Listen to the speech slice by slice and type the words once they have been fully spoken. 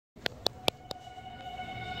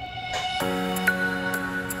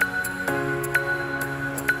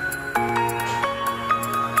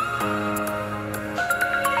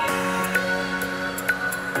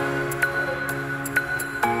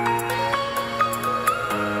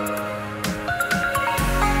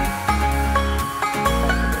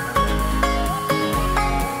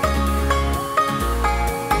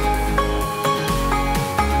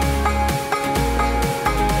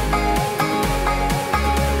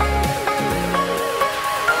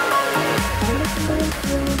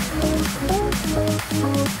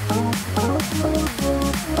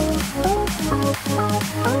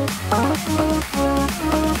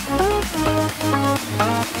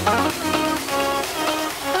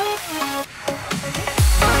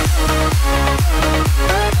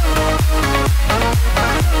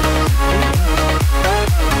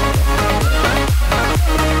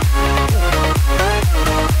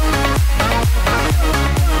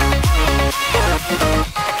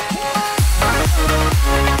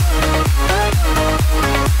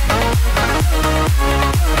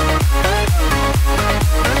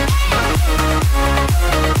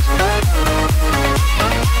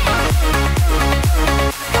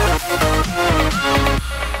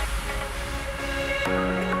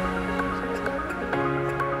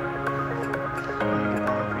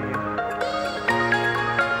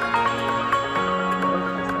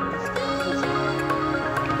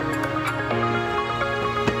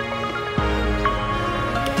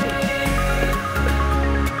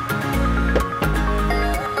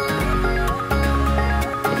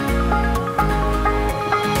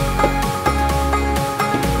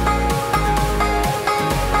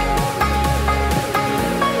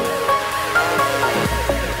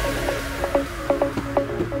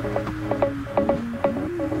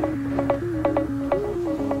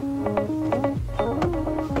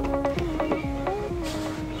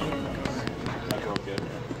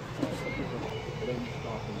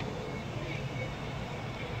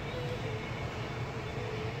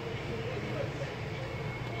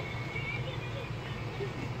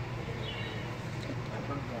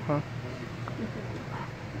Huh?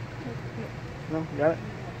 No, got it?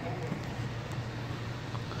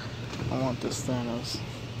 I want this Thanos.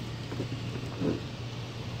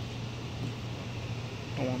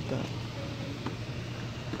 I want that.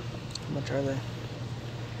 How much are they?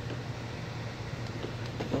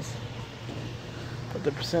 Let's put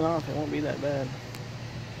the percent off, it won't be that bad.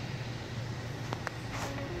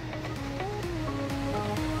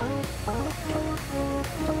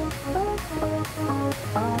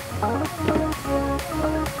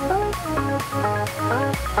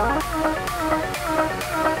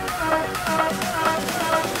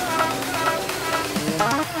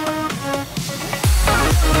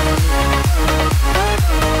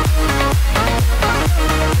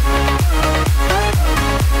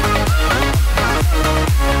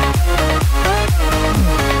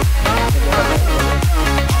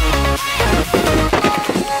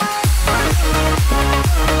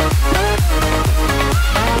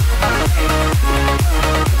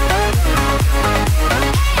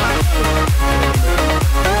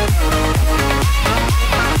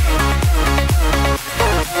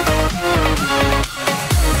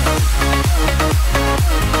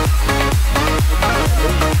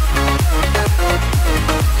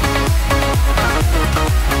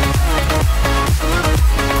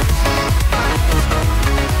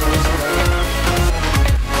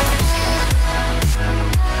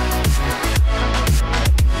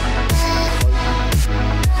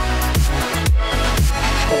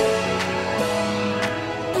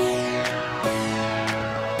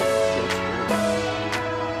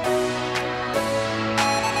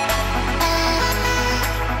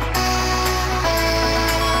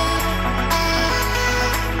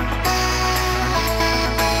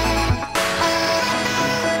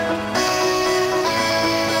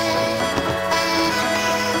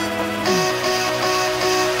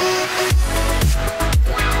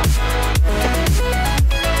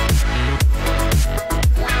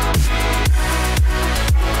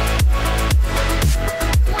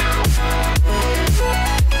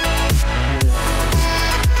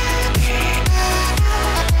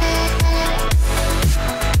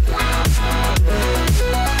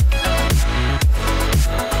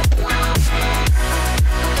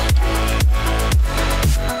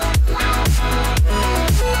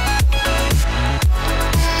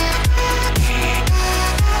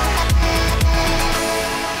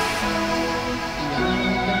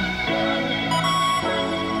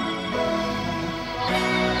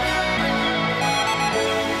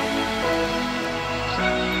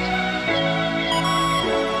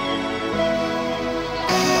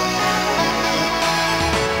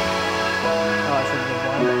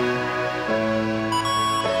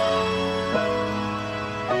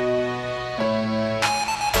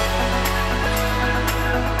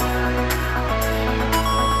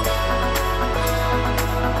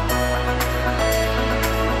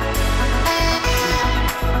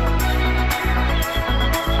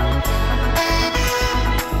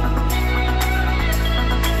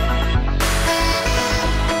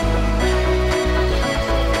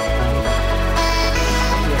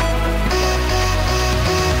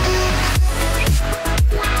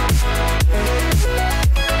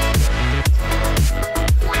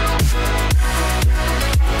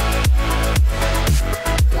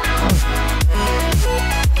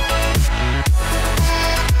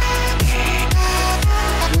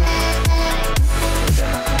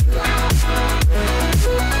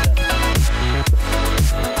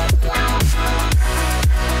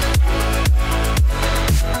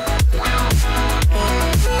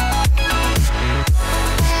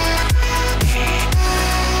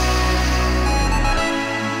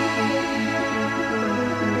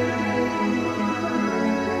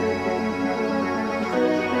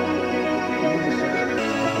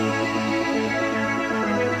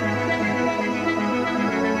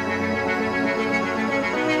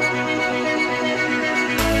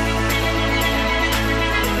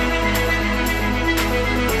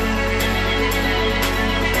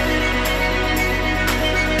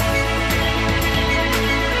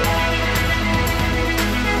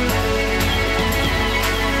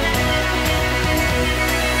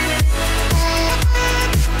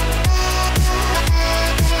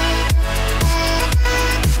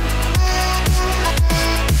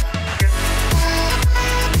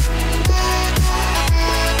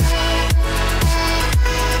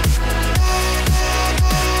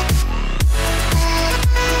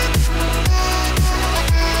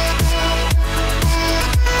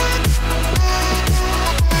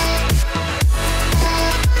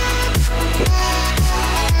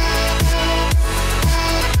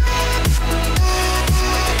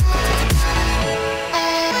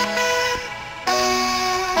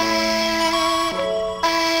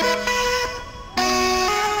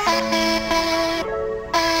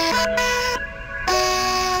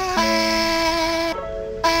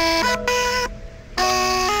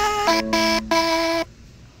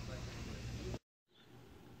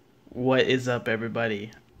 What is up, everybody?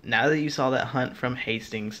 Now that you saw that hunt from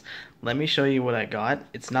Hastings, let me show you what I got.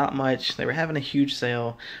 It's not much. They were having a huge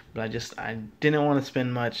sale, but I didn't want to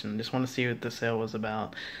spend much and just want to see what the sale was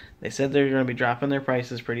about. They said they're going to be dropping their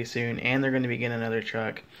prices pretty soon, and they're going to be getting another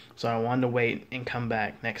truck, so I wanted to wait and come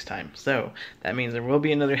back next time. So that means there will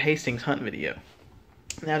be another Hastings hunt video.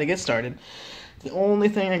 Now to get started, the only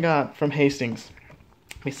thing I got from Hastings,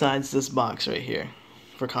 besides this box right here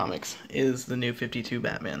for comics, is the new 52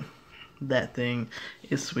 Batman. That thing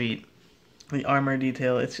is sweet. The armor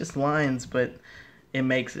detail, it's just lines, but it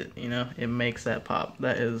makes it, you know, it makes that pop.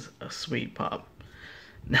 That is a sweet pop.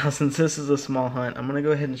 Now, since this is a small hunt, I'm going to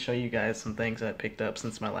go ahead and show you guys some things I picked up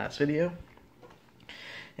since my last video.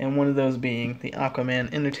 And one of those being the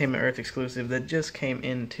Aquaman Entertainment Earth exclusive that just came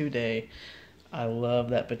in today. I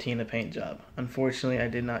love that patina paint job. Unfortunately, I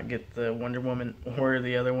did not get the Wonder Woman or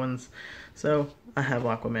the other ones, so I have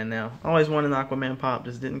Aquaman now. Always wanted an Aquaman pop,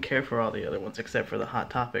 just didn't care for all the other ones except for the Hot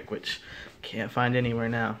Topic, which can't find anywhere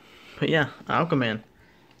now. But yeah, Aquaman.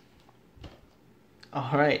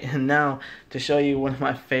 Alright, and now to show you one of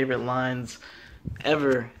my favorite lines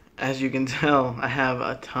ever. As you can tell, I have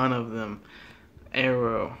a ton of them.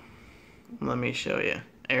 Arrow. Let me show you.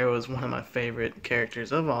 Arrow is one of my favorite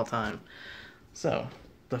characters of all time. So,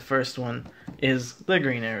 the first one is the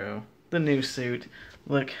Green Arrow, the new suit.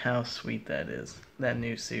 Look how sweet that is. That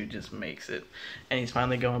new suit just makes it. And he's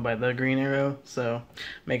finally going by the Green Arrow, so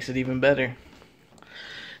makes it even better.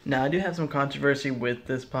 Now, I do have some controversy with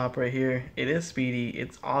this pop right here. It is speedy,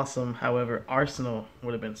 it's awesome. However, Arsenal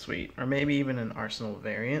would have been sweet, or maybe even an Arsenal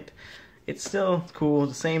variant. It's still cool,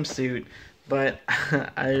 the same suit, but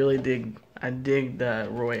I dig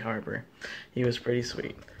Roy Harper. He was pretty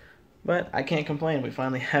sweet. But I can't complain, we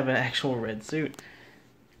finally have an actual red suit.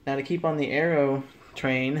 Now to keep on the Arrow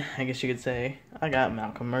train, I guess you could say, I got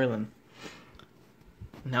Malcolm Merlin.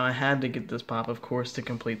 Now I had to get this pop, of course, to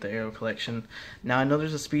complete the Arrow collection. Now I know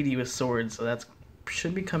there's a Speedy with swords, so that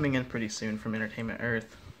should be coming in pretty soon from Entertainment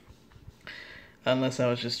Earth. Unless I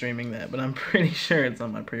was just streaming that, but I'm pretty sure it's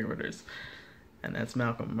on my pre-orders. And that's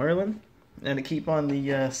Malcolm Merlin. And to keep on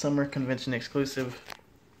the Summer Convention exclusive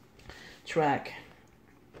track,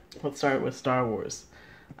 let's start with Star Wars.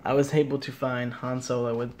 I was able to find Han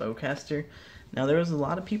Solo with bowcaster. Now there was a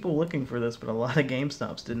lot of people looking for this, but a lot of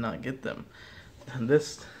GameStops did not get them. And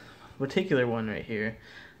this particular one right here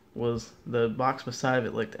was, the box beside of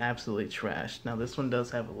it looked absolutely trashed. Now this one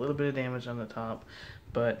does have a little bit of damage on the top,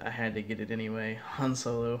 but I had to get it anyway. Han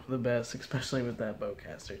Solo, the best, especially with that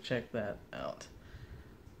bowcaster. Check that out.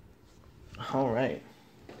 Alright.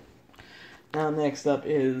 Now next up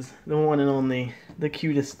is the one and only, the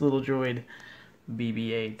cutest little droid,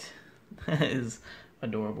 BB-8. That is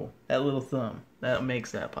adorable. That little thumb, that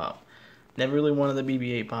makes that pop. Never really wanted the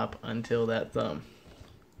BB-8 pop until that thumb.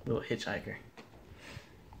 Little hitchhiker.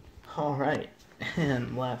 Alright,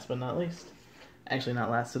 and last but not least, actually not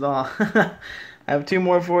last at all, I have two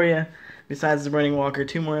more for you. Besides the Burning Walker,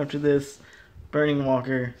 two more after this. Burning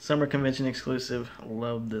Walker, Summer Convention exclusive.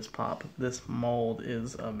 Love this pop. This mold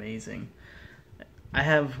is amazing. I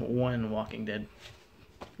have one Walking Dead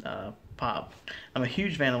pop. I'm a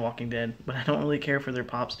huge fan of Walking Dead, but I don't really care for their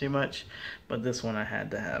pops too much. But this one I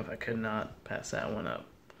had to have. I could not pass that one up.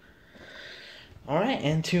 Alright,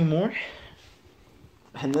 and two more.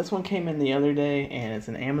 And this one came in the other day, and it's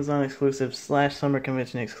an Amazon exclusive / Summer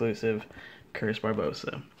Convention exclusive, Curse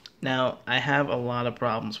Barbossa. Now, I have a lot of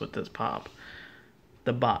problems with this pop.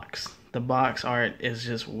 The box art is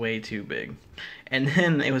just way too big. And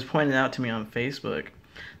then it was pointed out to me on Facebook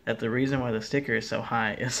that the reason why the sticker is so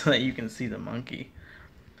high is so that you can see the monkey.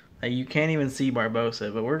 Like, you can't even see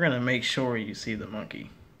Barbossa, but we're going to make sure you see the monkey.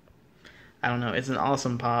 I don't know, it's an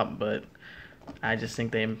awesome pop, but I just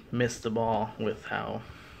think they missed the ball with how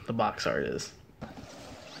the box art is.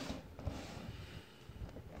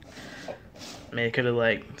 Maybe they could have,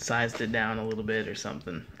 like, sized it down a little bit or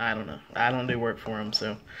something. I don't know. I don't do work for them,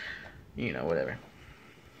 so, you know, whatever.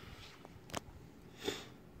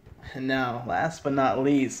 And now, last but not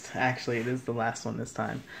least, actually, it is the last one this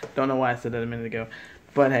time. Don't know why I said that a minute ago,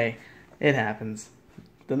 but hey, it happens.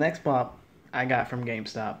 The next pop I got from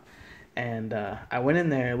GameStop, and I went in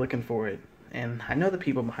there looking for it, and I know the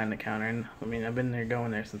people behind the counter, and I mean, I've been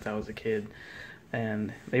going there since I was a kid.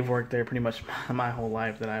 And they've worked there pretty much my whole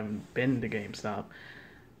life that I've been to GameStop.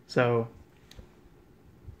 So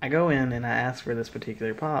I go in and I ask for this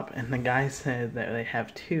particular pop, and the guy said that they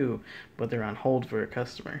have two, but they're on hold for a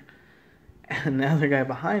customer. And the other guy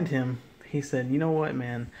behind him, he said, you know what,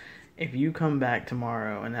 man, if you come back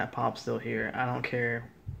tomorrow and that pop's still here, I don't care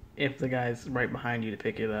if the guy's right behind you to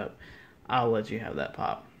pick it up, I'll let you have that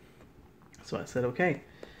pop. So I said, okay.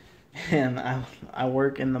 And I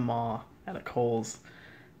work in the mall at a Kohl's,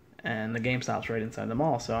 and the GameStop's right inside the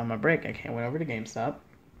mall. So on my break, I went over to GameStop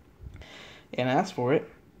and asked for it,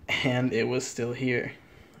 and it was still here.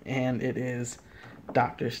 And it is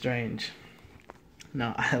Doctor Strange.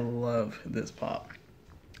 Now, I love this pop.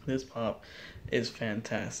 This pop is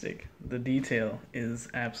fantastic. The detail is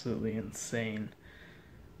absolutely insane.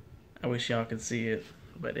 I wish y'all could see it,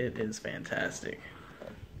 but it is fantastic.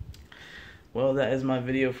 Well, that is my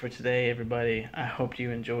video for today, everybody. I hope you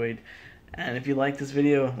enjoyed. And if you liked this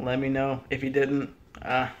video, let me know. If you didn't,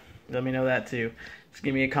 let me know that too. Just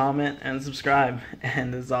give me a comment and subscribe.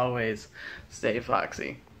 And as always, stay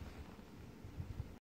foxy.